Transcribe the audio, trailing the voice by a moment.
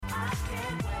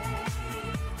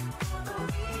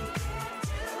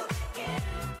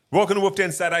Welcome to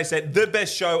Wolfden'S Saturday Set, the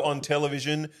best show on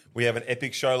television. We have an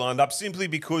epic show lined up simply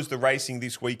because the racing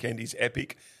this weekend is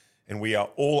epic and we are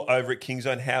all over at King's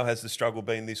Zone. How has the struggle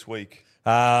been this week?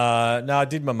 No, I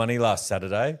did my money last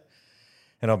Saturday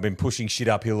and I've been pushing shit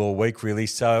uphill all week, really.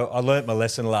 So I learnt my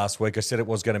lesson last week. I said it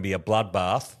was going to be a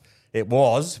bloodbath. It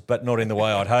was, but not in the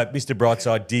way I'd hoped. Mr.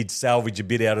 Brightside did salvage a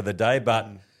bit out of the day, but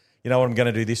you know what I'm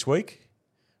going to do this week?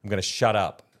 I'm going to shut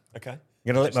up. Okay.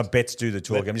 I'm going to let my bets do the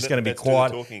talking. I'm just going to be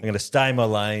quiet. I'm going to stay in my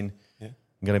lane. Yeah.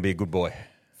 I'm going to be a good boy.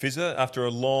 Fizzer, after a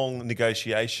long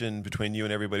negotiation between you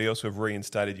and everybody else, we've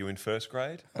reinstated you in first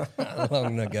grade. A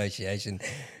long negotiation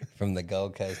from the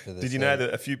Gold Coast to the Did you know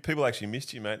that a few people actually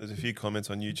missed you, mate? There's a few comments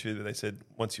on YouTube that they said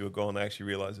once you were gone, they actually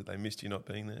realised that they missed you not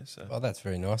being there. So, oh, that's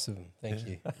very nice of them. Thank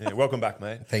you. Yeah, welcome back,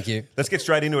 mate. Thank you. Let's get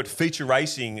straight into it. Feature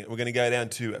racing. We're going to go down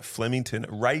to Flemington,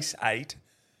 race 8.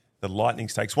 The Lightning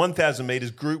Stakes, 1,000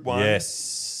 metres, Group 1.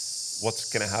 Yes.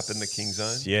 What's going to happen to King's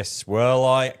Zone? Yes. Well,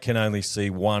 I can only see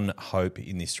one hope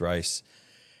in this race,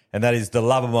 and that is the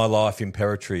love of my life,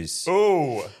 Imperatriz.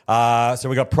 Oh. So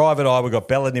we've got Private Eye, we've got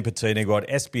Bella Nipotina, we've got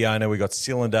Espiona, we've got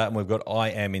Cylinder, and we've got I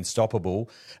Am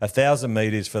Unstoppable. 1,000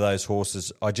 metres for those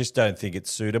horses. I just don't think it's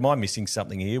suited. Am I missing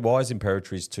something here? Why is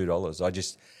Imperatriz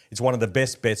 $2? It's one of the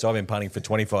best bets. I've been punting for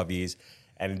 25 years,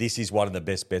 and this is one of the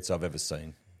best bets I've ever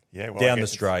seen. Yeah, well, down the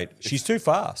straight. She's too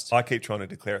fast. I keep trying to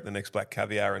declare it the next Black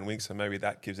Caviar and Wink, so maybe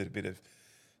that gives it a bit of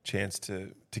chance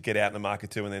to get out in the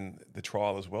market too, and then the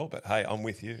trial as well. But hey, I'm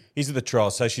with you. These are the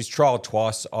trials. So she's trialled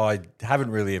twice. I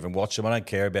haven't really even watched them. I don't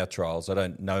care about trials. I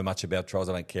don't know much about trials.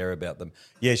 I don't care about them.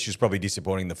 Yeah, she was probably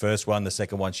disappointing the first one. The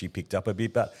second one she picked up a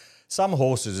bit. But some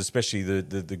horses, especially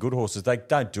the good horses, they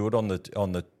don't do it on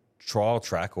the trial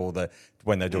track or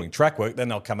when they're doing track work. Then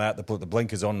they'll come out, they put the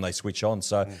blinkers on and they switch on.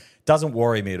 So it doesn't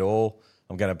worry me at all.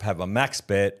 I'm going to have a max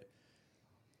bet.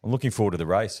 I'm looking forward to the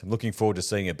race. I'm looking forward to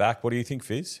seeing it back. What do you think,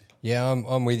 Fizz? Yeah,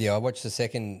 I'm with you. I watched the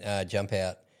second jump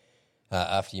out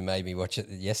after you made me watch it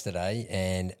yesterday,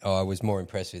 and I was more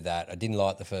impressed with that. I didn't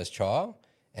like the first trial,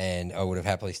 and I would have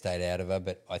happily stayed out of her,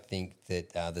 but I think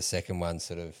that the second one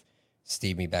sort of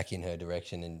steered me back in her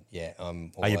direction, and yeah,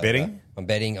 I'm all Are you over betting? her. I'm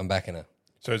betting. I'm backing her.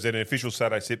 So is it an official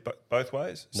Saturday sit both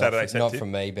ways? Not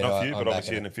from me, but not for you, I'm but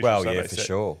obviously backing an official Saturday yeah, for set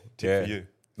sure. tip for you.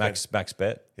 Max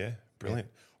bet. Yeah, brilliant.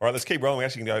 Yeah. All right, let's keep rolling. We're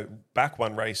actually going to go back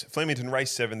one race. Flemington Race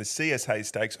 7, the CS Hayes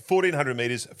Stakes, 1,400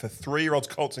 metres for 3-year-olds,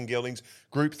 colts and geldings,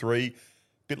 Group 3.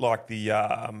 Bit like the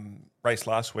race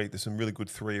last week, there's some really good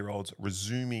 3-year-olds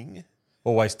resuming.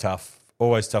 Always tough.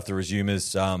 Always tough, the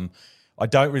resumers. I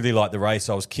don't really like the race.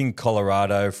 I was King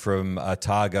Colorado from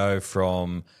Targo,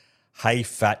 from Hey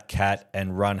Fat Cat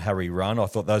and Run Harry Run. I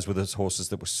thought those were the horses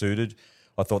that were suited.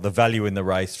 I thought the value in the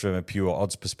race from a pure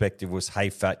odds perspective was Hey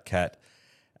Fat Cat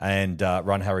and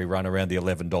Run Harry Run around the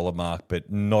 $11 mark, but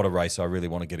not a race I really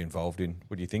want to get involved in.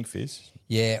 What do you think, Fizz?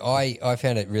 Yeah, I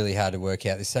found it really hard to work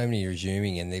out. There's so many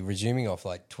resuming, and they're resuming off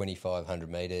like 2,500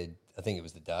 metre. I think it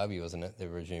was the Derby, wasn't it? They're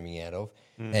resuming out of,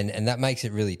 and that makes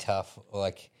it really tough.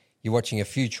 Like you're watching a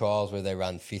few trials where they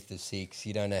run 5th or 6th.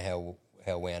 You don't know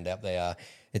how wound up they are.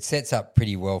 It sets up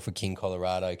pretty well for King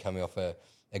Colorado coming off a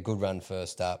good run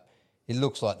first up. It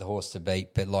looks like the horse to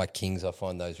beat, but like Kings, I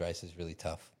find those races really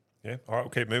tough. Yeah, all right, we'll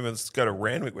keep moving. Let's go to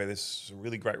Randwick, where there's some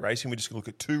really great racing. We're just going to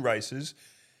look at 2 races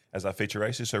as our feature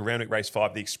races. So Randwick Race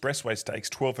 5, the Expressway Stakes,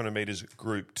 1,200 metres,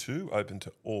 Group 2, open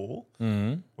to all.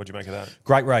 Mm-hmm. What do you make of that?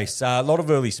 Great race. A lot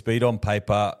of early speed on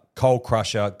paper. Coal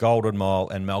Crusher, Golden Mile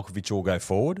and Malkovich all go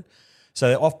forward.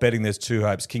 So off betting, there's 2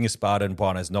 hopes, King of Sparta and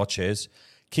Buenos Noches.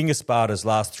 King of Sparta's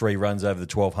last 3 runs over the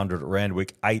 1,200 at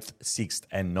Randwick, 8th, 6th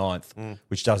and 9th,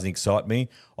 which doesn't excite me.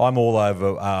 I'm all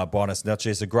over Buenos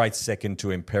Noches, a great second to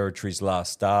Imperatriz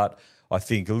last start. I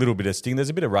think a little bit of sting. There's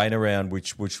a bit of rain around,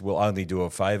 which will only do a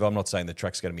favour. I'm not saying the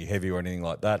track's going to be heavy or anything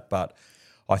like that, but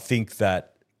I think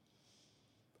that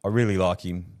I really like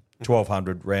him.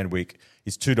 1,200 Randwick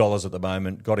is $2 at the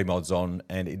moment, got him odds on,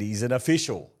 and it is an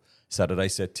official Saturday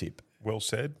set tip. Well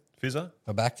said. Fizzer?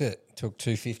 I backed it. Took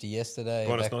 $250 yesterday.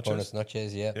 Buenos Noches? Buenos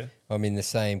Noches, yeah. I'm in the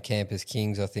same camp as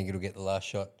Kings. I think it'll get the last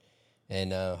shot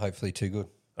and hopefully too good.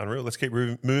 Unreal. Let's keep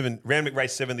moving. Randwick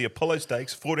Race 7, the Apollo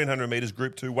Stakes, 1,400 metres,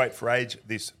 Group 2, weight for age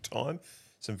this time.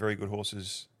 Some very good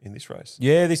horses in this race.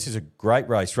 Yeah, this is a great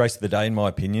race. Race of the day, in my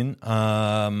opinion.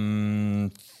 I'll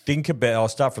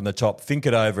start from the top. Think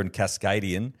It Over and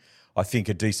Cascadian, I think,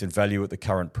 a decent value at the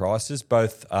current prices.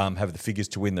 Both have the figures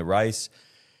to win the race.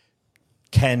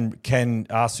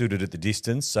 Are suited at the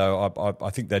distance, so I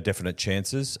think they're definite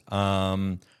chances.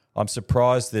 I'm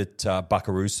surprised that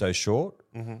Buckaroo's so short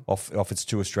off its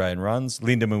 2 Australian runs.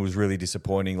 Lindemann was really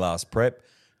disappointing last prep.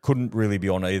 couldn't really be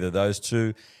on either of those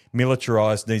two.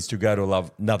 Militarised needs to go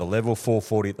to another level.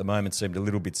 440 at the moment seemed a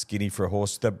little bit skinny for a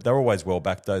horse. They're always well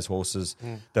backed, those horses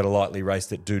that are lightly raced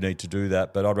that do need to do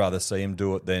that, but I'd rather see him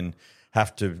do it than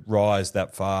have to rise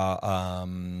that far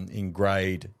in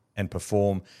grade and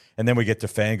perform. And then we get to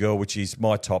Fangirl, which is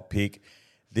my top pick.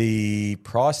 The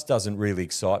price doesn't really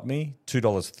excite me.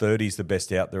 $2.30 is the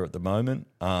best out there at the moment.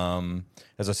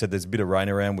 As I said, there's a bit of rain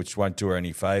around, which won't do her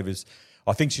any favours.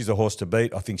 I think she's a horse to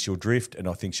beat. I think she'll drift, and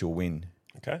I think she'll win.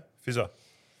 Okay. Fizzer.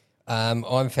 I'm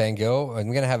Fangirl. I'm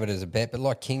going to have it as a bet, but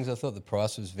like Kings, I thought the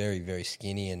price was very, very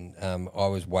skinny, and I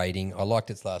was waiting. I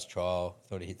liked its last trial.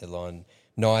 Thought it hit the line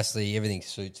nicely. Everything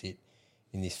suits it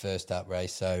in this first up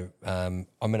race. So I'm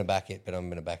going to back it, but I'm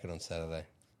going to back it on Saturday.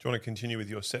 Do you want to continue with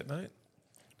your set, mate?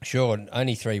 Sure.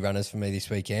 Only 3 runners for me this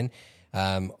weekend.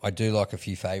 I do like a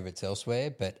few favourites elsewhere,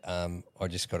 but I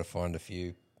just got to find a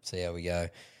few, see how we go.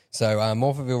 So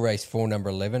Morphettville race 4, number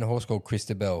 11, a horse called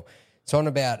Christabel. It's on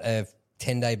about a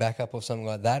 10-day backup or something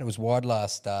like that. It was wide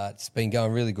last start. It's been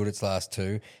going really good its last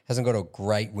 2. Hasn't got a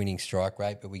great winning strike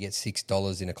rate, but we get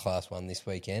 $6 in a Class 1 this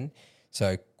weekend.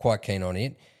 So quite keen on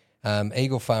it.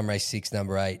 Eagle Farm race 6,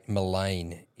 number 8,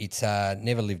 Mullane. It's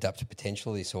never lived up to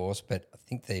potential, this horse, but I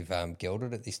think they've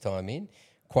gelded it this time in.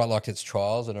 Quite liked its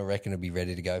trials, and I reckon it'll be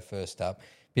ready to go first up.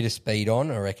 Bit of speed on.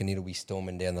 I reckon it'll be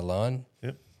storming down the line.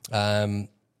 Yep.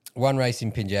 One race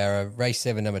in Pinjarra, race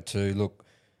 7, number 2. Look,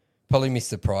 probably missed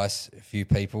the price, a few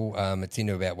people. It's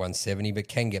into about 170, but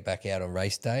can get back out on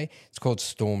race day. It's called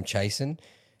Storm Chasing.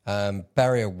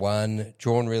 Barrier 1,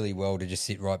 drawn really well to just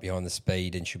sit right behind the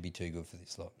speed and should be too good for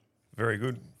this lot. Very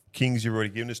good. Kings, you've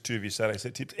already given us 2 of your Saturday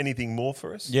set tips. Anything more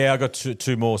for us? Yeah, I got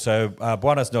two more. So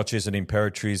Buenos Noches and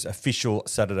Imperatriz, official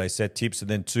Saturday set tips, and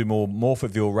then 2 more.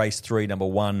 Morphettville race 3, number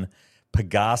 1,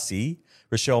 Pegasi.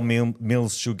 Rochelle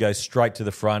Mills should go straight to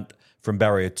the front from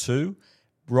barrier 2,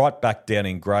 right back down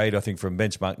in grade, I think from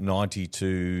benchmark 90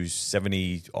 to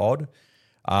 70 odd.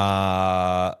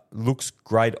 Looks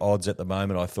great odds at the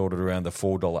moment. I thought at around the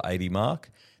 $4.80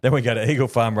 mark. Then we go to Eagle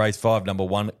Farm race 5, number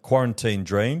 1, Quarantine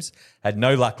Dreams. Had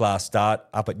no luck last start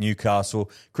up at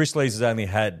Newcastle. Chris Lees has only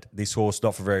had this horse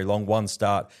not for very long, 1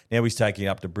 start. Now he's taking it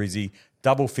up to Brizzy.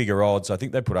 Double figure odds. I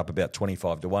think they put up about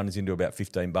 25 to 1. He's into about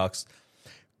 $15.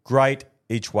 Great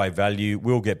each way value.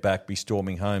 We'll get back, be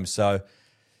storming home. So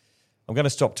I'm going to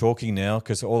stop talking now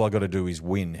because all I got to do is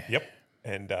win. Yep.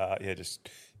 And just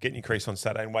get in your crease on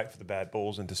Saturday and wait for the bad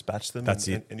balls and dispatch them. That's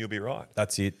it. And you'll be right.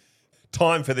 That's it.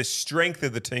 Time for the strength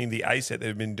of the team, the A set.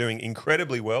 They've been doing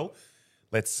incredibly well.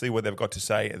 Let's see what they've got to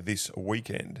say this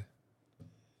weekend.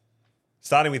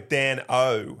 Starting with Dan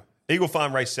O. Eagle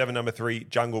Farm race 7, number 3,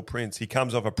 Jungle Prince. He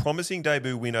comes off a promising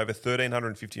debut win over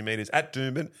 1,350 metres at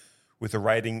Doomben with a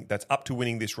rating that's up to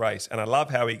winning this race. And I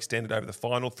love how he extended over the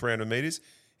final 300 metres,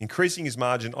 increasing his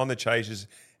margin on the chases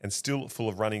and still full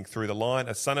of running through the line.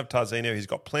 A son of Tarzino, he's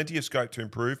got plenty of scope to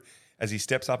improve as he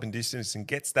steps up in distance and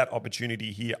gets that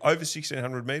opportunity here over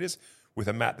 1,600 metres with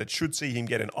a mat that should see him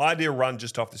get an ideal run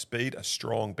just off the speed, a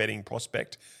strong betting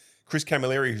prospect. Chris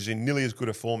Camilleri, who's in nearly as good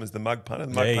a form as the Mug Punter.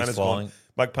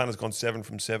 Mug Punter's gone 7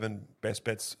 from 7 best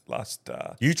bets last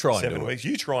you try 7 weeks.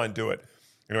 You try and do it.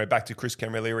 Anyway, back to Chris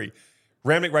Camilleri.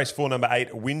 Ramnick race 4, number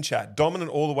 8, Winchat. Dominant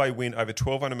all-the-way win over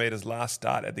 1,200 metres last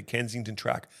start at the Kensington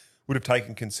track. Would have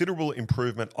taken considerable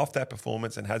improvement off that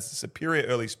performance and has the superior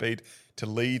early speed to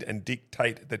lead and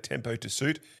dictate the tempo to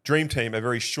suit. Dream Team, a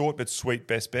very short but sweet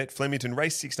best bet. Flemington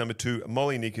race 6, number 2,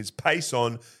 Molly Nickers. Pace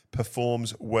on,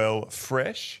 performs well,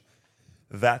 fresh.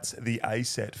 That's the A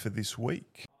set for this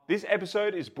week. This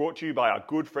episode is brought to you by our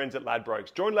good friends at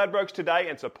Ladbrokes. Join Ladbrokes today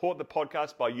and support the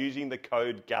podcast by using the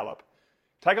code GALLOP.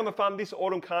 Take on the fun this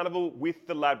autumn carnival with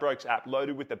the Ladbrokes app,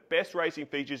 loaded with the best racing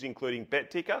features, including Bet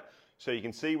Ticker, so you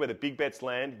can see where the big bets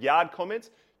land, yard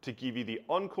comments to give you the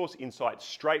on-course insight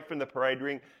straight from the parade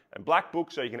ring, and Black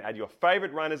Book so you can add your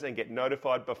favourite runners and get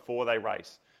notified before they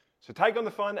race. So take on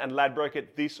the fun and Ladbroke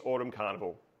it this autumn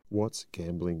carnival. What's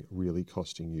gambling really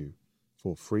costing you?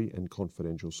 For free and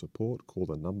confidential support, call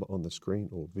the number on the screen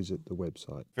or visit the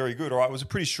website. Very good. All right, it was a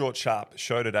pretty short, sharp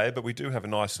show today, but we do have a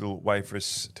nice little way for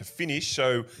us to finish.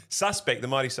 So Suspect, the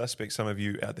Mighty Suspect, some of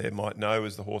you out there might know,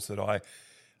 is the horse that I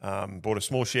bought a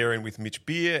small share in with Mitch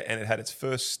Beer, and it had its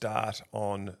first start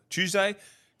on Tuesday.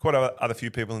 Quite other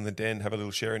few people in the den have a little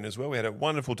share in as well. We had a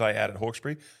wonderful day out at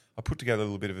Hawkesbury. I put together a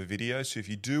little bit of a video, so if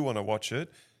you do want to watch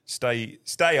it, stay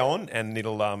on, and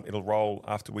it'll roll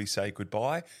after we say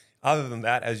goodbye. Other than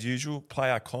that, as usual,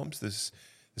 play our comps. There's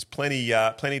plenty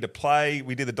to play.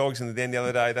 We did the Dogs in the Den the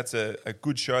other day. That's a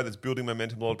good show that's building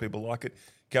momentum. A lot of people like it.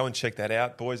 Go and check that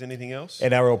out, boys. Anything else?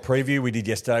 NRL preview we did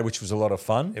yesterday, which was a lot of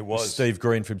fun. It was. Steve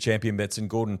Green from Champion Bets and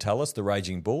Gordon Tallis, the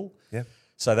Raging Bull. Yeah.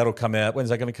 So that'll come out. When's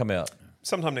that going to come out?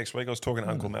 Sometime next week. I was talking to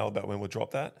Uncle Mel about when we'll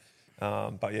drop that.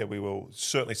 But yeah, we will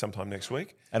certainly sometime next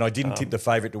week. And I didn't tip the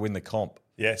favourite to win the comp.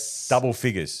 Yes. Double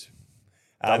figures.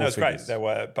 No, it was great. figures. They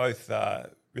were both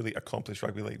really accomplished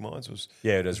rugby league minds. It was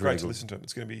really great to good. listen to them.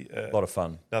 It's going to be A lot of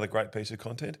fun. another great piece of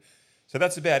content. So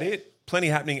that's about it. Plenty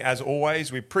happening as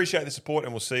always. We appreciate the support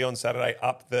and we'll see you on Saturday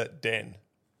up the den.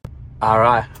 All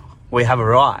right, we have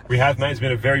arrived. We have, mate. It's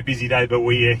been a very busy day, but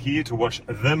we are here to watch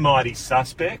The Mighty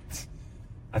Suspect.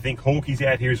 I think Hawkey's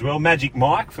out here as well. Magic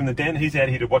Mike from the den, he's out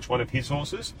here to watch one of his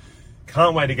horses.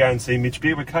 Can't wait to go and see Mitch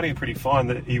Beer. We're cutting it pretty fine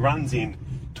that he runs in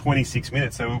 26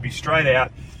 minutes, so we'll be straight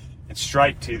out and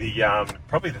straight to the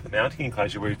probably to the mounting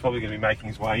enclosure where he's probably going to be making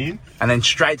his way in. And then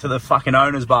straight to the fucking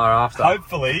owner's bar after.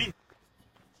 Hopefully.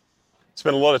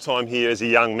 Spent a lot of time here as a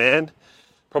young man.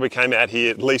 Probably came out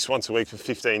here at least once a week for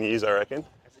 15 years, I reckon.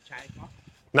 Has it changed much?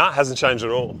 No, it hasn't changed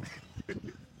at all.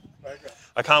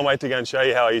 I can't wait to go and show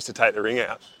you how I used to take the ring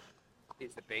out.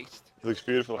 He's the beast. It looks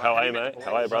beautiful. How are you, mate?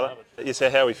 How are you, brother? You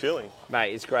say, how are we feeling?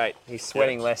 Mate, it's great. He's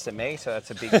sweating less than me, so that's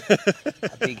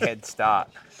a big head start.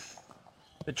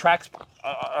 The tracks,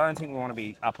 I don't think we want to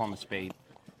be up on the speed.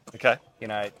 Okay. You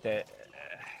know, they're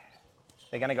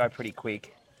going to go pretty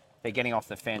quick. They're getting off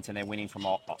the fence and they're winning from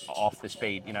off the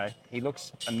speed. You know, he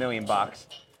looks $1 million,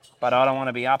 but I don't want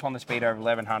to be up on the speed over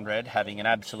 1100, having an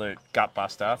absolute gut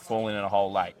buster, falling in a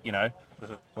hole late. You know,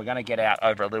 we're going to get out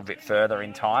over a little bit further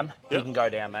in time. Yep. You can go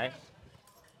down, mate.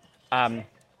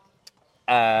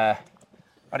 I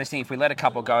just think if we let a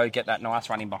couple go, get that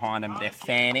nice running behind them, they're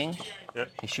fanning.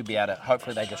 Yep. He should be able to.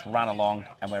 Hopefully, they just run along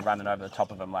and we're running over the top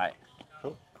of them late.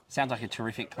 Cool. Sounds like a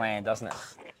terrific plan, doesn't it?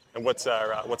 And what's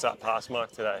our pass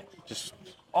mark today? Just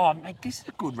Oh, mate, this is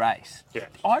a good race. Yeah.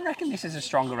 I reckon this is a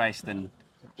stronger race than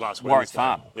last week. Warwick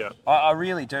Farm. Yeah. I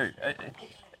really do.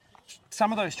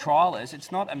 Some of those trialers,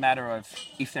 it's not a matter of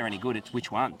if they're any good, it's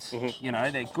which ones. Mm-hmm. You know,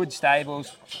 they're good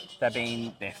stables.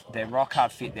 They're rock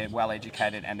hard fit. They're well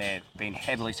educated, and they're being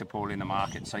heavily supported in the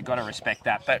market. So you got to respect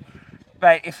that.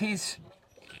 But if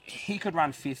he could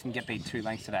run fifth and get beat 2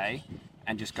 lengths today,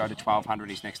 and just go to 1200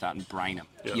 his next start and brain him.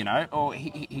 Yeah. You know, or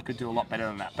he could do a lot better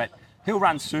than that. But he'll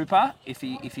run super. If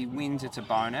he wins, it's a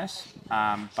bonus.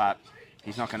 But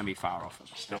he's not going to be far off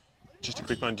him. Just a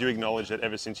quick one. Do you acknowledge that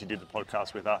ever since you did the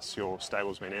podcast with us, your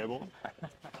stable's been airborne?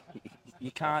 You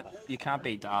can't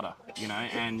beat data, you know.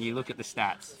 And you look at the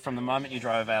stats from the moment you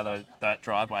drove out of that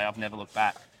driveway. I've never looked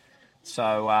back.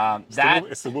 So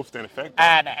It's the Wolfden'S effect.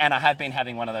 and I have been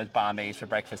having one of those bar me's for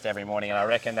breakfast every morning, and I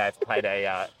reckon they've played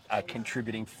a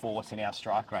contributing force in our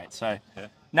strike rate. So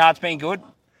no, it's been good.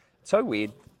 It's so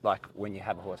weird, like when you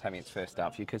have a horse having its first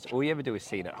start for you, because all you ever do is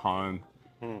see it at home.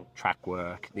 Track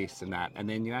work, this and that, and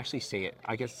then you actually see it.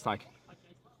 I guess it's like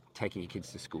taking your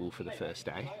kids to school for the first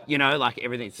day. You know, like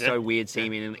everything's so weird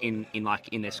seeing them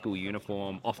in their school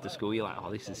uniform off the school. You're like, oh,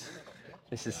 this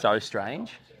is so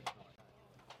strange.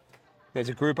 There's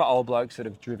a group of old blokes that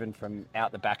have driven from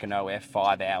out the back of nowhere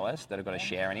 5 hours that have got a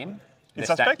share in him. They're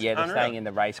Suspect? they're Unreal. staying in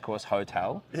the racecourse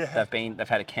hotel. Yeah. They've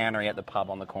had a cannery at the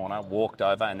pub on the corner, walked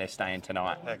over, and they're staying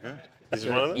tonight. How good. This is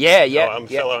one of them? Yeah, yeah. Oh, I'm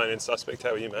yeah. fellow and Suspect.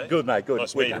 How are you, mate? Good, mate, good.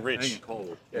 Nice to meet you, Rich.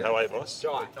 How are you, boss?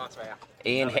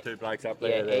 Ian, Two blokes up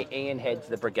there. Ian heads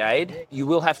the brigade. You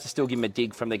will have to still give him a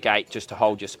dig from the gate just to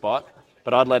hold your spot,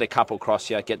 but I'd let a couple cross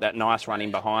you, get that nice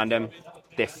running behind them.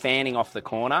 They're fanning off the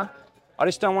corner. I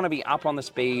just don't want to be up on the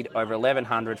speed over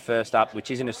 1100 first up, which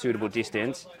isn't a suitable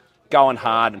distance, going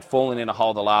hard and falling in a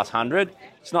hole the last 100.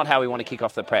 It's not how we want to kick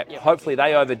off the prep. Hopefully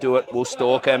they overdo it, we'll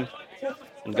stalk them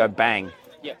and go bang.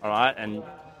 All right, and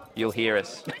you'll hear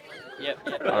us.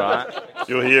 All right.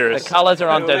 You'll hear The us. colours are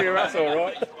on That's all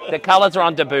right. the colours are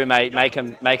on debut, mate.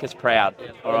 Make us proud.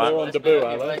 All They're right. on debut,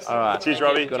 are they? All right. Cheers,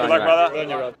 Robbie. Good on luck, you, brother. Good on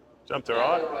you, Rob. Jumped all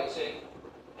right. Racing.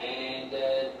 And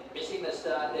missing the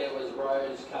start there was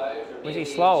Rose Cove. Was he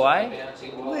slow, eh?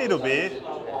 Little bit.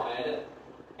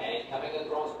 And coming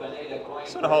across Bonita Queen.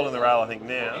 Sort of holding the rail, I think,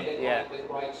 now. Yeah. With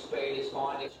great speed is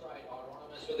finding straight.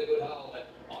 Hieronymus with a good hold.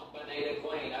 On Bonita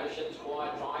Queen. Ocean's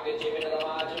Quiet trying to chip into the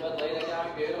margin, but Lita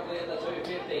going beautifully at the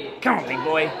 250. Come on, big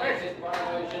boy.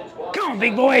 Ocean's Quiet. Come on,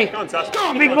 big boy. Go on, Suspect. Come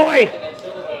on, big boy.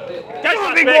 Go, Come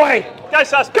on, big boy. Go,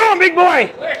 Suspect. Come on, big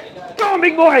boy. Come on,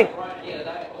 big boy.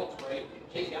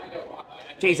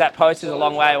 Geez, that post is a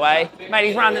long way away. Mate,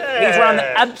 he's run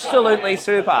absolutely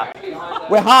super.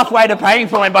 We're halfway to paying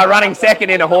for him by running second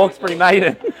in a Hawkesbury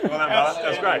maiden. Well done, brother. That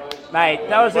was great. Mate,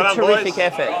 that was Well a done, terrific boys.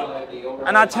 effort.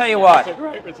 And I tell you what,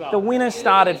 the winner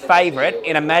started favourite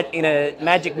in a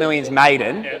Magic Millions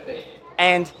maiden,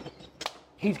 and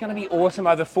he's going to be awesome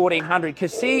over 1400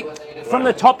 because see, from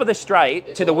the top of the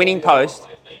straight to the winning post,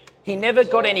 he never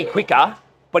got any quicker,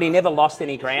 but he never lost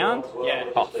any ground. Yeah.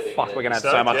 Oh, fuck, we're going to have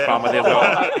so much fun with this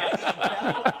one.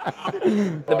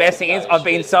 The best thing is I've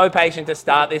been so patient to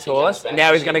start this horse.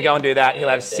 Now he's going to go and do that. He'll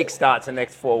have 6 starts in the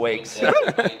next 4 weeks.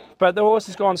 But the horse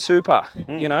has gone super,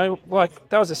 you know, like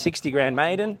that was a 60 grand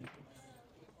maiden.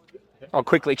 I'll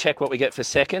quickly check what we get for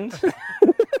second.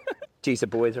 Geez, the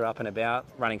boys are up and about,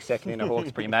 running second in a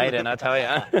Hawkesbury maiden, I tell you.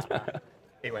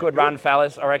 Good run,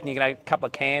 fellas. I reckon you can have a couple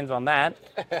of cans on that.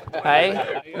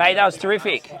 Hey, mate, that was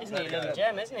terrific. Isn't he a little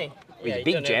gem, isn't he? He's a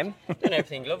big gem. Done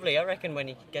everything lovely. I reckon when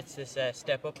he gets this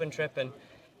step up and trip, and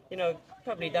you know,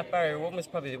 probably that barrier one was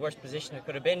probably the worst position it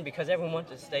could have been because everyone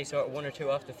wanted to stay sort of 1 or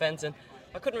 2 off the fence, and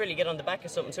I couldn't really get on the back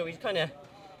of something, so he's kind of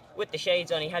with the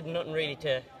shades on. He had nothing really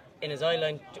to in his eye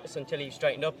line just until he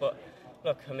straightened up. But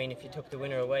look, I mean, if you took the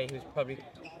winner away, he was probably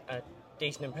a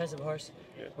decent, impressive horse.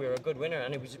 We were a good winner,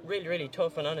 and it was really, really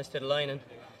tough and honest to the line. And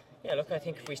yeah, look, I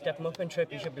think if we step him up and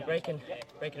trip, he should be breaking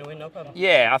a win, no problem.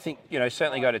 Yeah, I think, you know,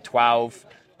 certainly go to 12,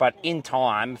 but in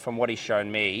time, from what he's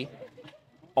shown me,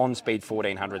 on speed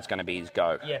 1400 is going to be his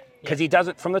go. Yeah. Because he does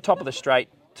it from the top of the straight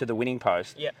to the winning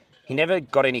post. Yeah. He never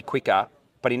got any quicker,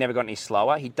 but he never got any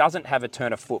slower. He doesn't have a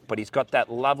turn of foot, but he's got that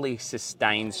lovely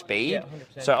sustained speed. Yeah,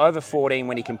 100%. So over 14,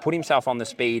 when he can put himself on the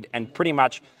speed and pretty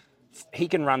much he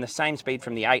can run the same speed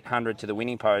from the 800 to the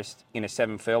winning post in a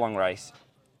 7 furlong race.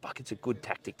 Fuck, it's a good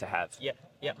tactic to have. Yeah,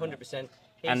 100%.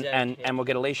 And we'll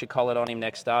get Alicia Collett on him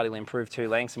next start. He'll improve 2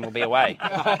 lengths and we'll be away.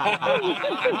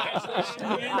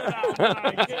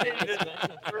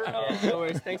 No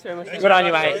worries. Thanks very much. Good on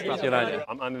you, mate. Good on you.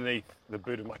 I'm underneath the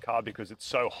boot of my car because it's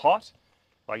so hot.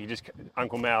 Like you just,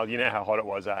 Uncle Mal, you know how hot it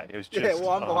was, eh? It was just. Yeah, well,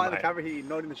 I'm behind mate. the cover here,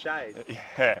 not in the shade.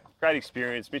 Yeah, great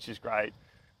experience. Mitch is great.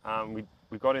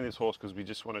 We got in this horse because we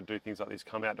just want to do things like this,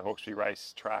 come out to Hawkesbury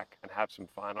race track and have some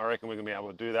fun. I reckon we're going to be able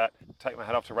to do that. Take my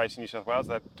hat off to Racing New South Wales.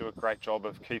 They do a great job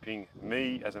of keeping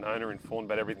me as an owner informed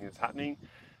about everything that's happening.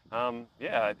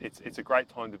 Yeah, it's a great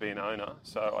time to be an owner.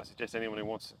 So I suggest anyone who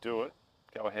wants to do it,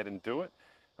 go ahead and do it.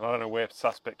 And I don't know where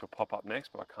Suspect will pop up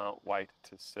next, but I can't wait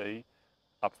to see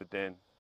Up the Den.